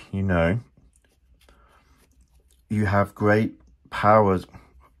creativity. You know, you have great powers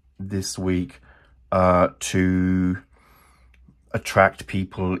this week to attract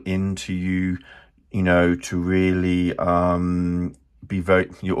people into you, you know, to really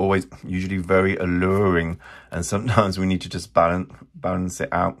you're always usually very alluring, and sometimes we need to just balance it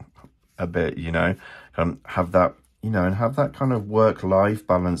out a bit, you know, have that, you know, and have that kind of work-life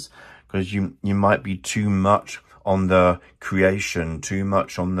balance, because you might be too much on the creation, too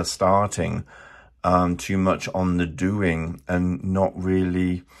much on the starting, too much on the doing, and not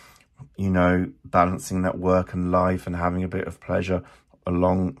really, you know, balancing that work and life and having a bit of pleasure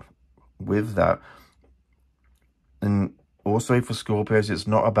along with that. And also for Scorpios, it's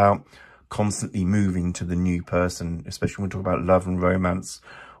not about constantly moving to the new person, especially when we talk about love and romance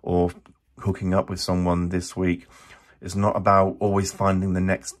or hooking up with someone this week. It's not about always finding the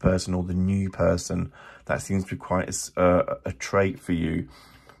next person or the new person. That seems to be quite a trait for you.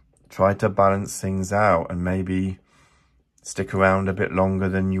 Try to balance things out and maybe stick around a bit longer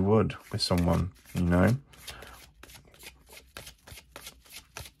than you would with someone, you know.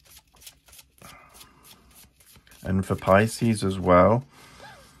 And for Pisces as well,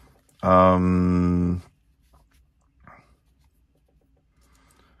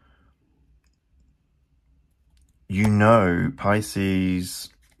 you know, Pisces,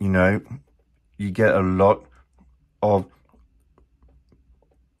 you know, you get a lot of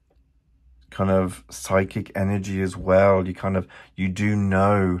kind of psychic energy as well. You do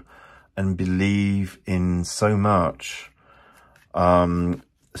know and believe in so much.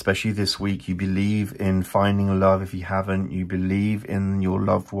 Especially this week, you believe in finding love if you haven't. You believe in your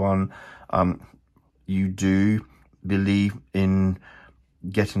loved one. You do believe in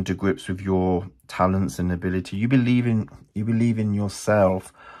getting to grips with your talents and ability. You believe in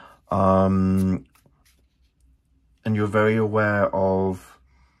yourself, and you're very aware of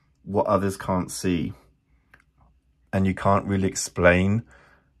what others can't see, and you can't really explain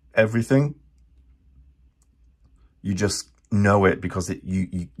everything. You just know it because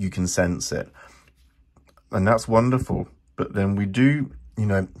you can sense it, and that's wonderful. But then we do, you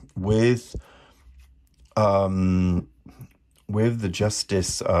know, with the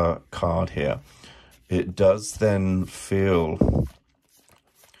Justice card here, it does then feel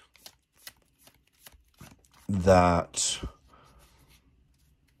that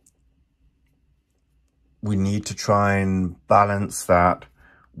we need to try and balance that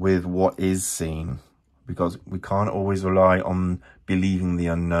with what is seen, because we can't always rely on believing the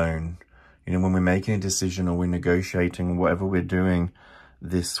unknown. You know, when we're making a decision or we're negotiating, whatever we're doing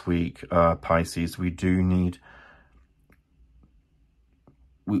this week, Pisces, we do need,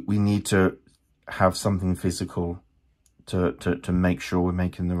 we need to have something physical to make sure we're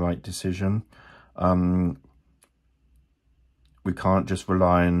making the right decision. We can't just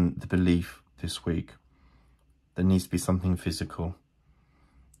rely on the belief this week. There needs to be something physical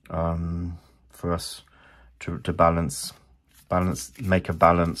for us to make a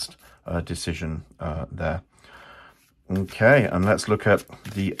balanced decision there. Okay, and let's look at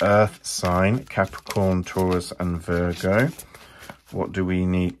the Earth sign, Capricorn, Taurus, and Virgo. What do we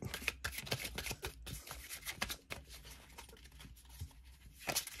need?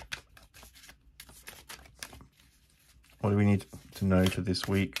 What do we need to know for this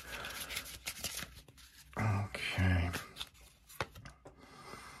week? Okay.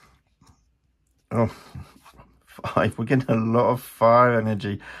 Oh, 5. We're getting a lot of fire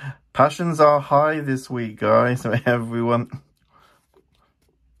energy. Passions are high this week, guys. So everyone.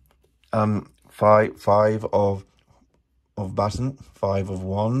 5 of baton, 5 of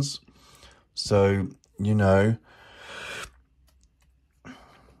wands. So, you know,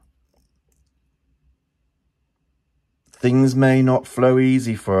 things may not flow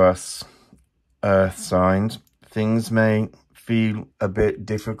easy for us, Earth signs. Things may feel a bit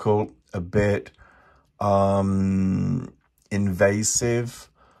difficult, a bit invasive,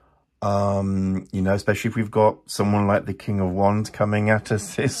 you know, especially if we've got someone like the King of Wands coming at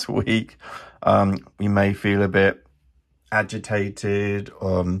us this week. We may feel a bit agitated,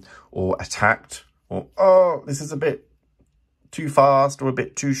 or attacked, or, oh, this is a bit too fast or a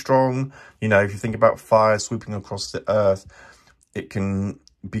bit too strong. You know, if you think about fire swooping across the earth, it can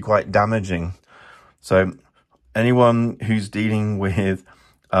be quite damaging. So anyone who's dealing with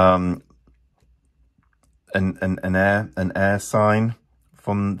an air sign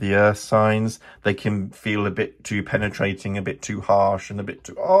from the earth signs, they can feel a bit too penetrating, a bit too harsh, and a bit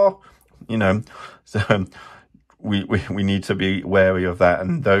too, you know. So we need to be wary of that.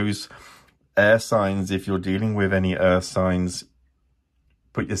 And those air signs, if you're dealing with any earth signs,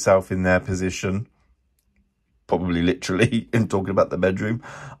 put yourself in their position, probably literally in talking about the bedroom,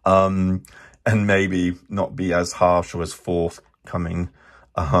 and maybe not be as harsh or as forthcoming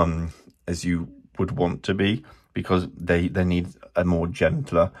as you would want to be, because they need a more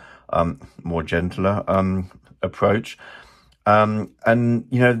gentler approach. And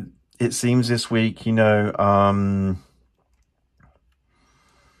you know, it seems this week, you know,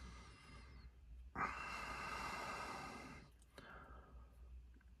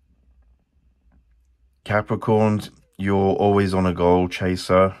 Capricorns, you're always on a goal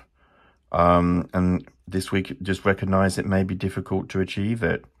chaser, and this week just recognize it may be difficult to achieve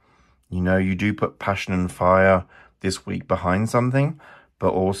it. You know, you do put passion and fire this week behind something,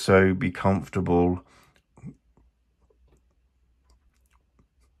 but also be comfortable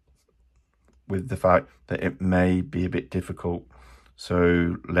with the fact that it may be a bit difficult.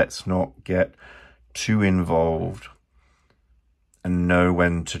 So let's not get too involved, and know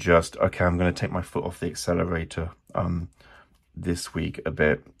when to just, okay, I'm going to take my foot off the accelerator this week a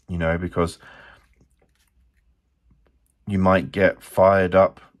bit, you know, because you might get fired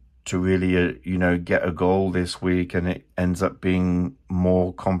up to really, you know, get a goal this week, and it ends up being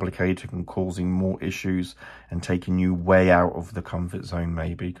more complicated and causing more issues and taking you way out of the comfort zone,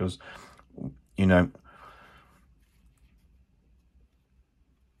 maybe, because, you know,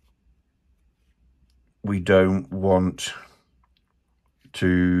 we don't want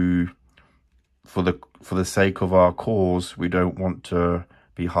to, for the sake of our cause, we don't want to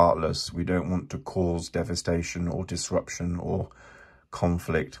be heartless. We don't want to cause devastation or disruption or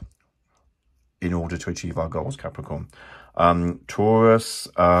conflict in order to achieve our goals, Capricorn. Taurus,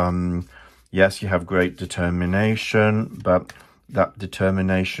 yes, you have great determination, but that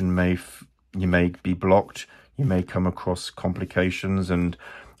determination you may be blocked. You may come across complications and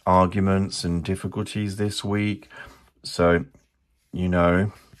arguments and difficulties this week. So, you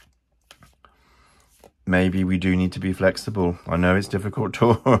know, maybe we do need to be flexible. I know it's difficult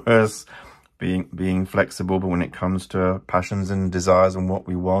to us being flexible, but when it comes to passions and desires and what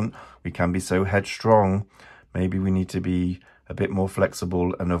we want, we can be so headstrong. Maybe we need to be a bit more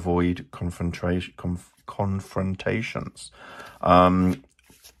flexible and avoid confrontations.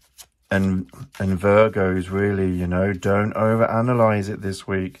 And Virgos, really, you know, don't overanalyze it this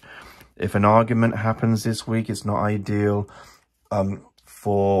week. If an argument happens this week, it's not ideal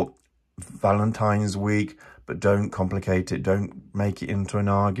for Valentine's week, but don't complicate it. Don't make it into an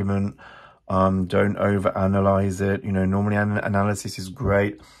argument. Don't overanalyze it. You know, normally analysis is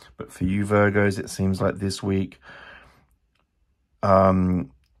great, but for you Virgos, it seems like this week,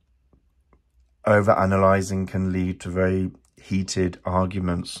 overanalyzing can lead to very heated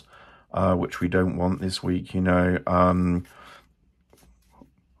arguments, which we don't want this week, you know.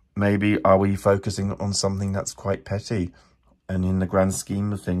 Maybe are we focusing on something that's quite petty? And in the grand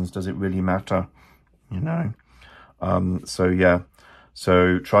scheme of things, does it really matter? You know? So, yeah.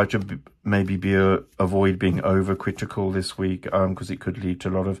 So try to maybe avoid being overcritical this week, because it could lead to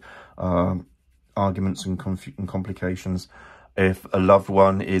a lot of arguments and complications. If a loved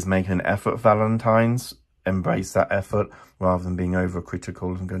one is making an effort for Valentine's, embrace that effort rather than being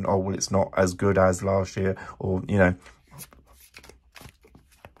overcritical and going, oh, well, it's not as good as last year, or, you know,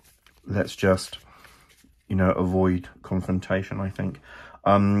 let's just, you know, avoid confrontation, I think.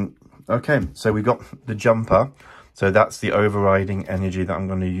 Okay, so we got the jumper. So that's the overriding energy that I'm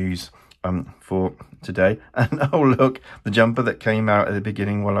going to use for today. And oh, look, the jumper that came out at the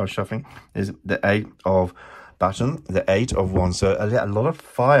beginning while I was shuffling is the 8 of Baton, the 8 of Wands. So a lot of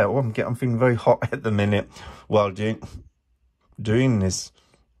fire. Oh, I'm feeling very hot at the minute while doing this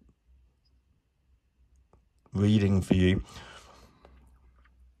reading for you.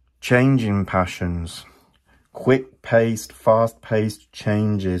 Changing passions, quick-paced, fast-paced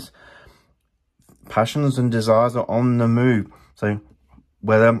changes. Passions and desires are on the move. So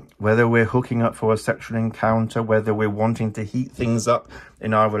whether we're hooking up for a sexual encounter, whether we're wanting to heat things up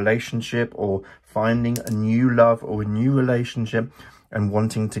in our relationship, or finding a new love or a new relationship and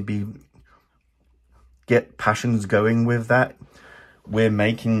wanting to get passions going with that, we're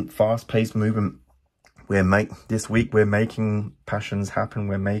making fast-paced movement. This week we're making passions happen.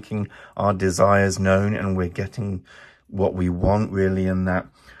 We're making our desires known, and we're getting what we want, really, in that.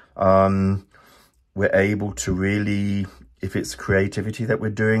 We're able to really, if it's creativity that we're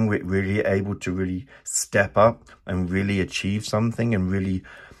doing, we're really able to really step up and really achieve something and really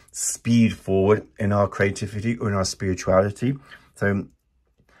speed forward in our creativity or in our spirituality. So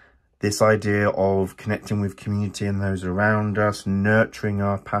this idea of connecting with community and those around us, nurturing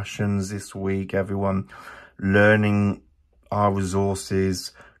our passions this week, everyone, learning our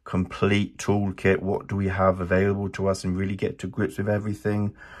resources, complete toolkit, what do we have available to us, and really get to grips with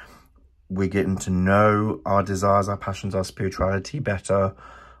everything. We're getting to know our desires, our passions, our spirituality better,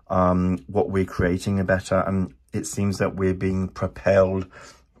 what we're creating better, and it seems that we're being propelled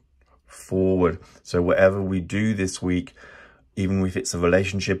forward. So whatever we do this week, even if it's a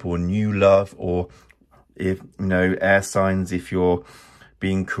relationship or new love, or if, you know, air signs, if you're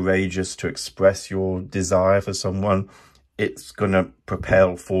being courageous to express your desire for someone, it's going to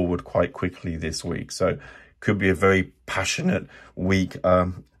propel forward quite quickly this week. So could be a very passionate week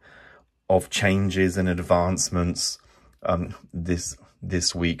of changes and advancements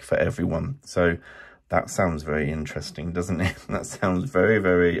this week for everyone. So that sounds very interesting, doesn't it? That sounds very,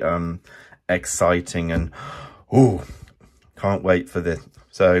 very exciting, and oh, can't wait for this.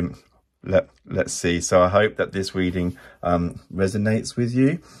 So let's see. So I hope that this reading resonates with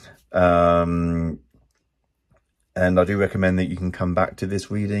you. And I do recommend that you can come back to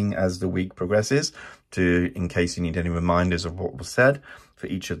this reading as the week progresses, in case you need any reminders of what was said for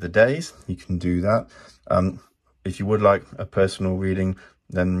each of the days. You can do that. If you would like a personal reading,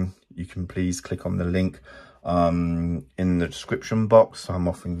 then you can please click on the link in the description box. I'm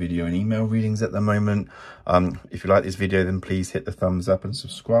offering video and email readings at the moment. If you like this video, then please hit the thumbs up and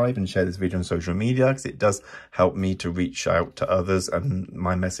subscribe, and share this video on social media, because it does help me to reach out to others and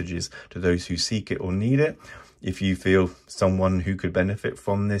my messages to those who seek it or need it. If you feel someone who could benefit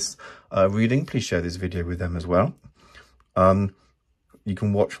from this reading, please share this video with them as well. You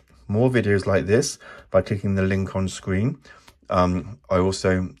can watch more videos like this by clicking the link on screen. I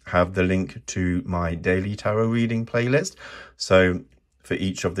also have the link to my daily tarot reading playlist. So for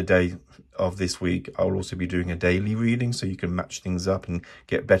each of the days of this week, I'll also be doing a daily reading, so you can match things up and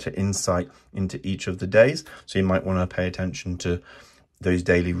get better insight into each of the days. So you might want to pay attention to those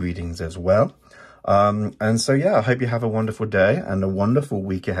daily readings as well. And so, yeah, I hope you have a wonderful day and a wonderful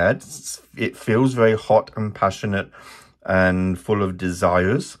week ahead. It feels very hot and passionate and full of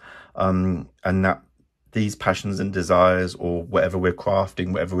desires, and that these passions and desires, or whatever we're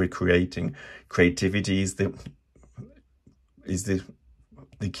crafting, whatever we're creating, creativity is the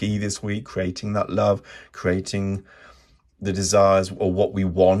key this week. Creating that love, creating the desires, or what we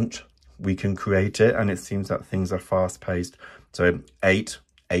want, we can create it. And it seems that things are fast paced. So 8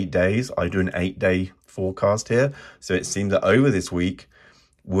 days, I do an 8-day forecast here. So it seems that over this week,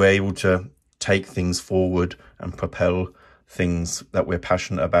 we're able to take things forward and propel things that we're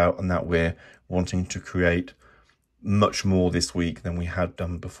passionate about and that we're wanting to create much more this week than we had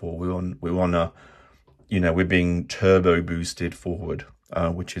done before. We're on a, we're being turbo boosted forward,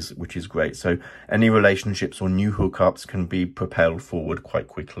 which is great. So any relationships or new hookups can be propelled forward quite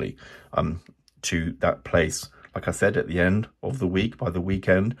quickly to that place. Like I said, at the end of the week, by the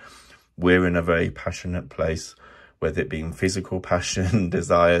weekend, we're in a very passionate place, whether it being physical passion,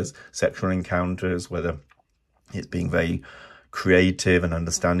 desires, sexual encounters, whether it's being very creative and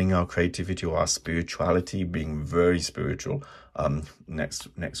understanding our creativity, or our spirituality, being very spiritual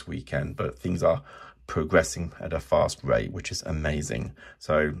next weekend. But things are progressing at a fast rate, which is amazing.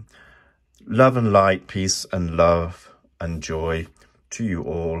 So love and light, peace and love and joy to you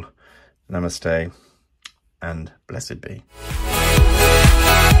all. Namaste and blessed be.